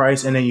as his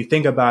price. And then you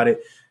think about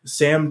it,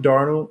 Sam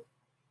Darnold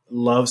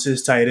loves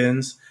his tight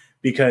ends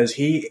because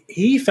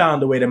he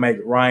found a way to make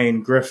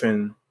Ryan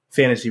Griffin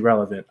fantasy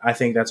relevant. I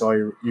think that's all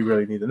you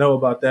really need to know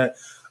about that.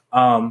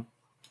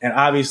 And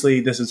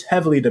obviously this is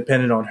heavily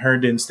dependent on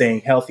Herndon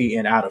staying healthy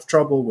and out of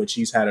trouble, which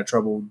he's had a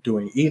trouble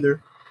doing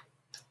either.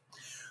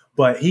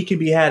 But he can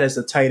be had as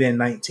a tight end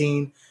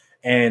 19.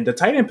 And the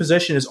tight end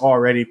position is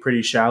already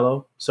pretty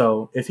shallow.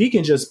 So if he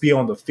can just be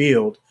on the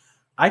field,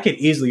 I could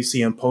easily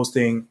see him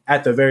posting,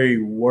 at the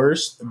very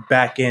worst,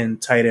 back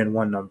end tight end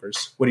 1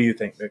 numbers. What do you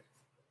think, Nick?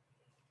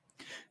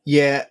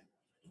 Yeah,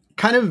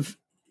 kind of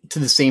to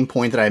the same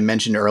point that I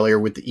mentioned earlier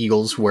with the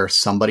Eagles, where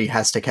somebody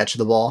has to catch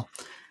the ball.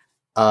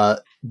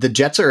 The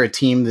Jets are a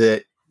team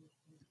that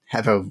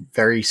have a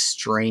very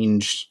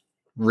strange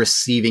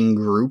receiving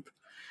group.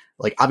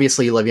 Like,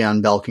 obviously,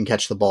 Le'Veon Bell can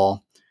catch the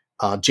ball.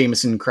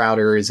 Jamison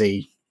Crowder is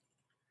a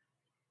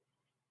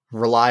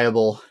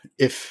reliable,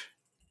 if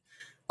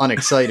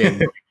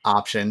unexciting,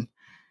 option.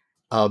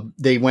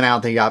 They went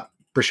out, they got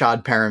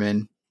Brashad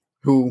Perriman,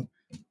 who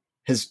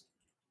has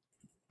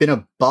been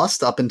a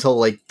bust up until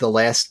like the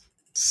last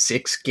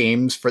 6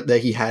 games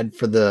that he had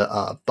for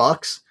the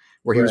Bucks,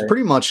 where he was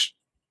pretty much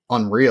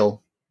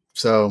unreal.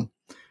 So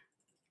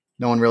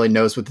no one really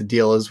knows what the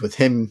deal is with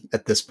him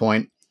at this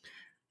point.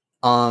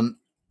 I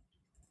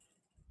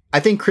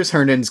think Chris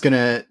Herndon's going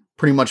to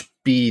pretty much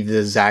be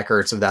the Zach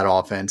Ertz of that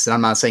offense. And I'm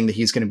not saying that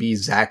he's going to be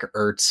Zach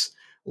Ertz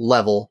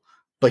level,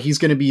 but he's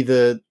going to be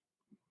the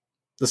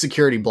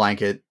security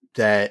blanket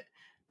that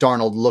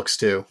Darnold looks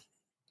to.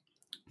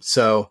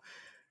 So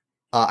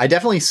I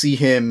definitely see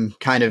him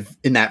kind of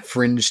in that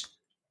fringe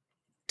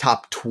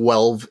top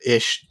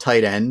 12-ish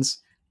tight ends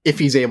if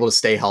he's able to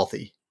stay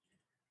healthy.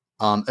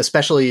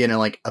 Especially in a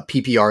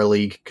PPR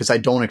league, because I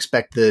don't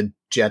expect the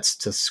Jets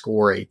to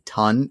score a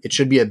ton. It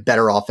should be a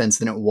better offense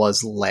than it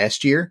was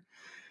last year.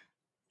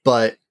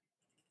 But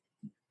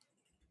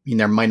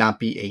there might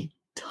not be a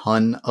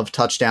ton of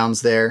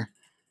touchdowns there.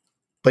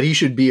 But he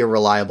should be a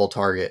reliable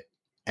target.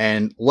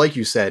 And like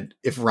you said,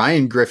 if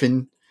Ryan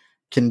Griffin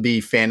can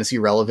be fantasy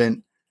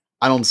relevant,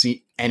 I don't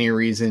see any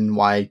reason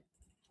why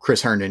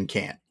Chris Herndon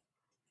can't.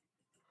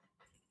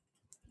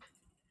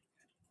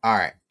 All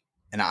right.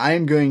 And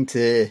I'm going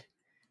to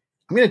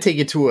take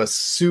it to a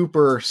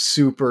super,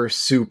 super,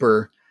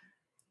 super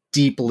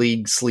deep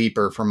league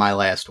sleeper for my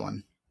last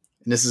one.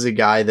 And this is a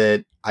guy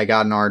that I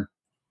got in our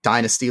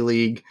Dynasty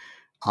League.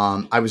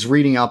 I was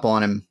reading up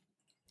on him,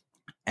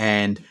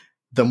 and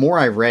the more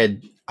I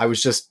read, I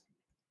was just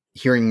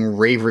hearing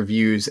rave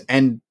reviews,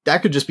 and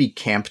that could just be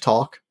camp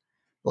talk,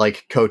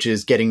 like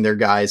coaches getting their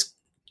guys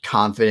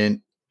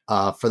confident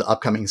for the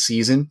upcoming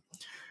season.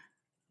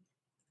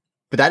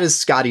 But that is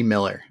Scotty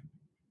Miller.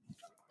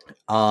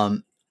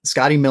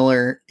 Scotty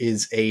Miller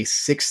is a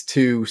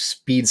 6'2"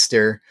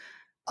 speedster,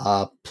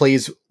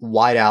 plays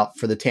wide out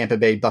for the Tampa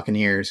Bay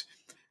Buccaneers.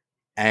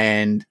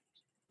 And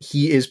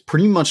he is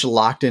pretty much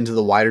locked into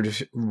the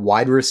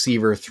wide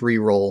receiver 3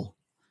 role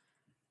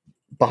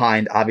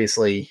behind,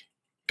 obviously,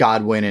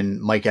 Godwin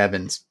and Mike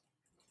Evans.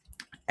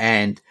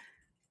 And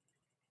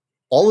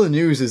all the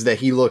news is that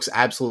he looks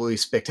absolutely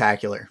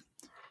spectacular.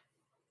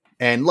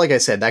 And like I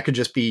said, that could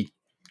just be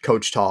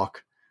coach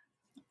talk.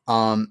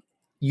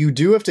 You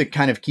do have to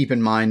kind of keep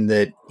in mind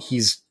that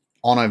he's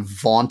on a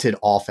vaunted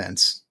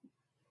offense.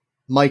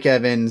 Mike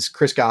Evans,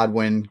 Chris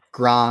Godwin,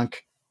 Gronk,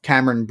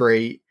 Cameron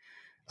Brate,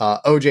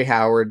 OJ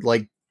Howard,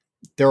 like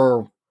there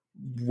are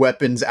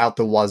weapons out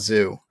the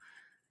wazoo.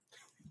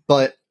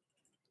 But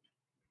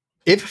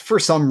if for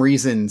some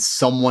reason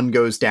someone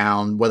goes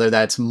down, whether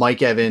that's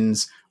Mike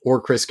Evans or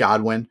Chris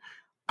Godwin,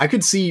 I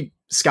could see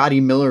Scotty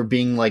Miller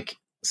being like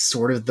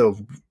sort of the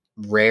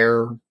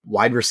rare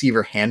wide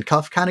receiver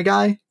handcuff kind of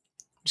guy.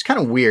 It's kind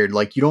of weird.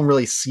 Like you don't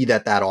really see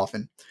that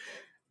often,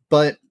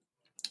 but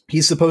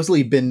he's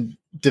supposedly been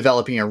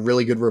developing a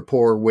really good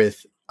rapport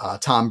with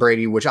Tom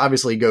Brady, which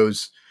obviously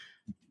goes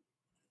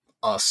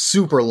a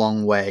super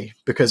long way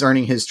because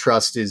earning his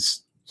trust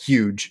is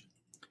huge.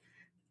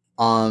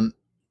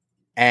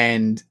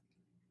 And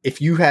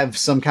if you have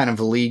some kind of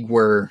league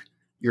where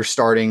you're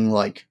starting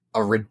like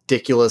a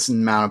ridiculous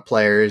amount of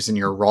players and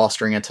you're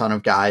rostering a ton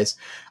of guys,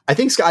 I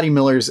think Scotty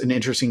Miller's an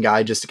interesting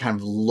guy just to kind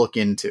of look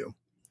into.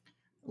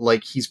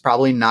 Like he's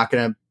probably not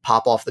going to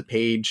pop off the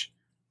page,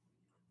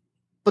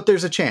 but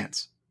there's a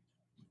chance.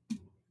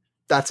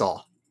 That's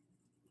all.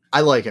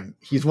 I like him.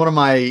 He's one of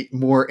my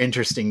more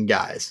interesting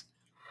guys.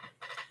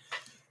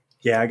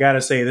 Yeah, I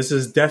gotta say, this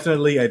is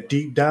definitely a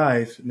deep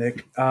dive,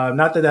 Nick.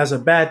 Not that that's a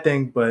bad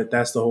thing, but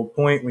that's the whole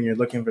point. When you're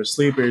looking for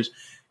sleepers,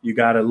 you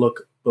gotta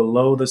look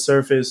below the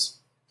surface,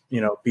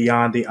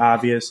 beyond the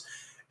obvious.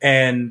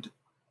 And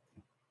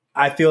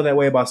I feel that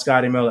way about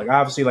Scotty Miller. Like,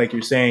 obviously, like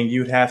you're saying,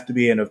 you'd have to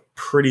be in a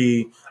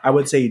pretty, I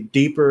would say,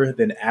 deeper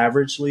than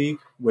average league,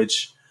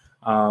 which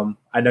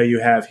I know you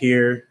have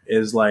here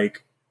is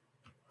like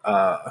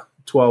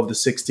 12 to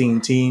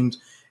 16 teams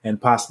and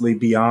possibly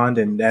beyond.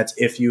 And that's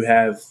if you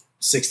have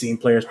 16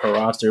 players per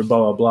roster, blah,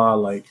 blah, blah.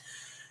 Like,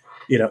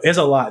 it's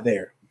a lot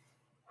there.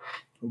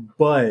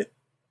 But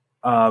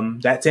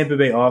that Tampa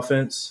Bay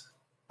offense,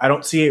 I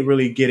don't see it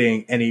really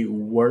getting any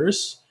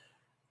worse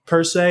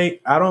per se.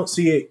 I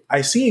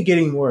see it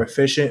getting more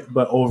efficient,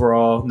 but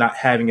overall not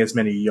having as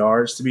many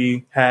yards to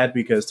be had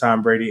because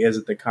Tom Brady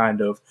isn't the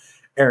kind of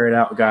air it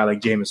out guy like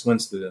Jameis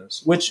Winston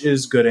is, which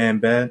is good and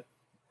bad.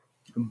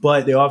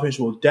 But the offense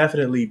will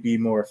definitely be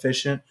more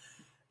efficient.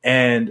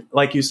 And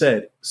like you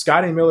said,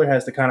 Scotty Miller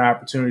has the kind of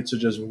opportunity to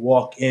just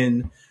walk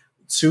in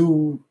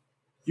to,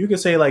 you could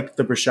say like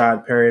the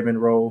Brashad Perriman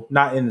role,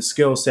 not in the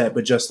skill set,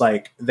 but just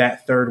like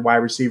that third wide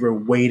receiver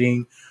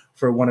waiting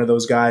for one of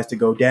those guys to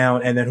go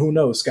down. And then who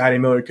knows, Scotty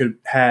Miller could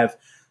have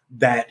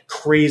that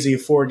crazy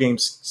 4-game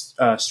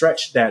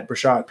stretch that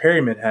Brashad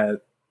Perriman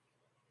had.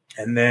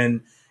 And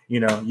then,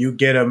 you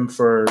get him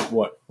for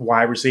what,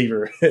 wide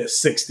receiver,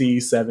 60,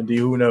 70,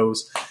 who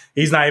knows.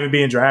 He's not even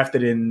being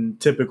drafted in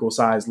typical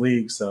size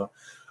leagues. So,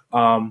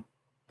 but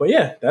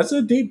yeah, that's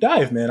a deep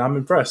dive, man. I'm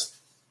impressed.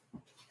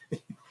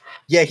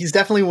 Yeah, he's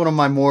definitely one of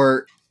my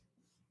more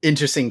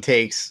interesting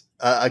takes.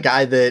 A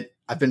guy that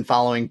I've been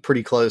following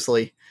pretty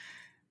closely.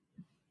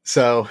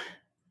 So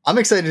I'm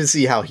excited to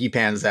see how he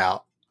pans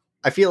out.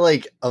 I feel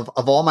like of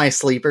all my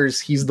sleepers,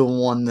 he's the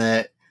one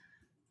that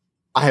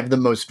I have the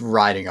most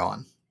riding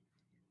on.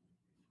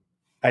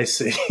 I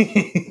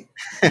see.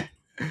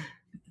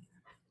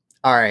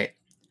 All right.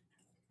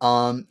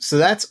 So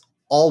that's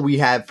all we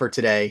have for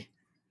today.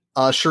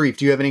 Sharif,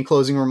 do you have any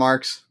closing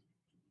remarks?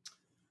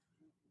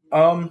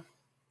 I'm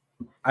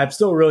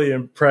still really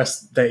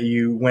impressed that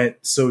you went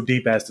so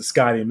deep as to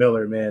Scotty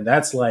Miller, man.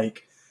 That's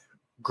like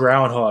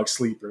groundhog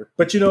sleeper.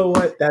 But you know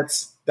what?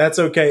 That's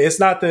okay. It's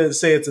not to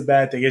say it's a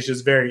bad thing. It's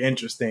just very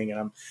interesting,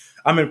 and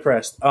I'm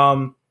impressed.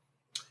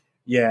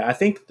 Yeah, I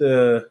think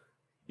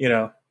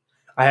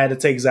I had to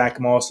take Zach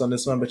Moss on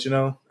this one,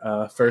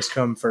 but first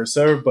come, first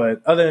serve.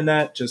 But other than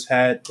that,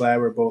 glad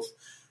we're both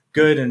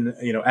good. And,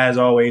 as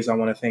always, I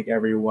want to thank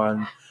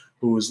everyone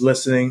who's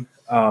listening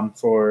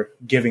for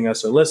giving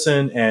us a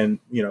listen. And,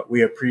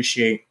 we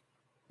appreciate,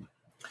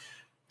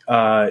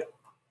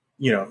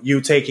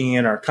 you taking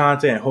in our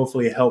content. And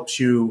hopefully it helps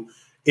you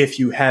if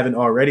you haven't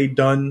already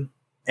done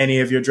any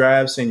of your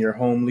drafts in your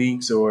home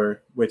leagues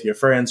or with your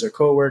friends or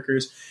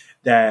coworkers,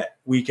 that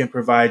we can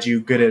provide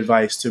you good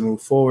advice to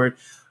move forward.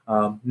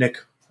 Nick,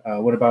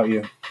 what about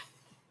you?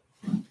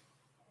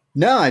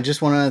 No, I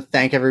just want to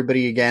thank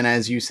everybody again,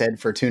 as you said,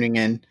 for tuning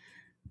in.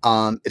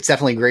 It's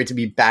definitely great to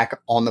be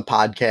back on the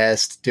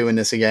podcast doing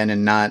this again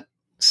and not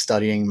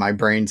studying my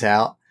brains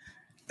out.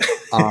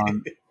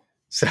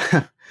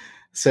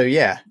 So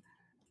yeah.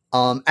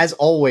 As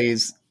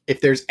always,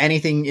 if there's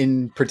anything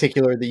in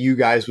particular that you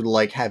guys would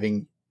like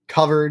having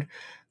covered,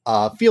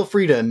 feel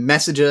free to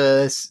message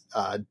us,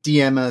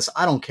 DM us.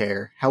 I don't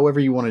care. However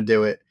you want to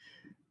do it.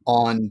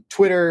 On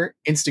Twitter,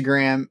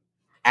 Instagram,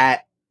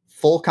 at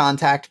Full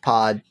Contact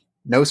Pod,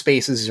 no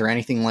spaces or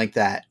anything like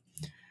that.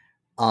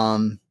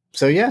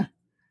 So yeah,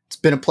 It's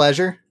been a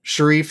pleasure.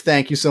 Sharif,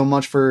 thank you so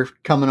much for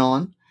coming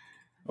on.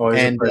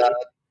 Always a pleasure.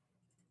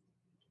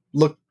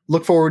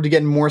 Look forward to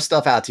getting more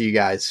stuff out to you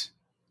guys.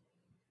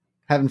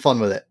 Having fun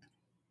with it.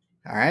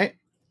 All right.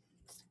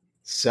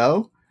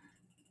 So,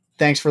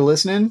 thanks for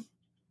listening,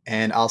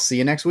 and I'll see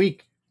you next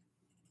week.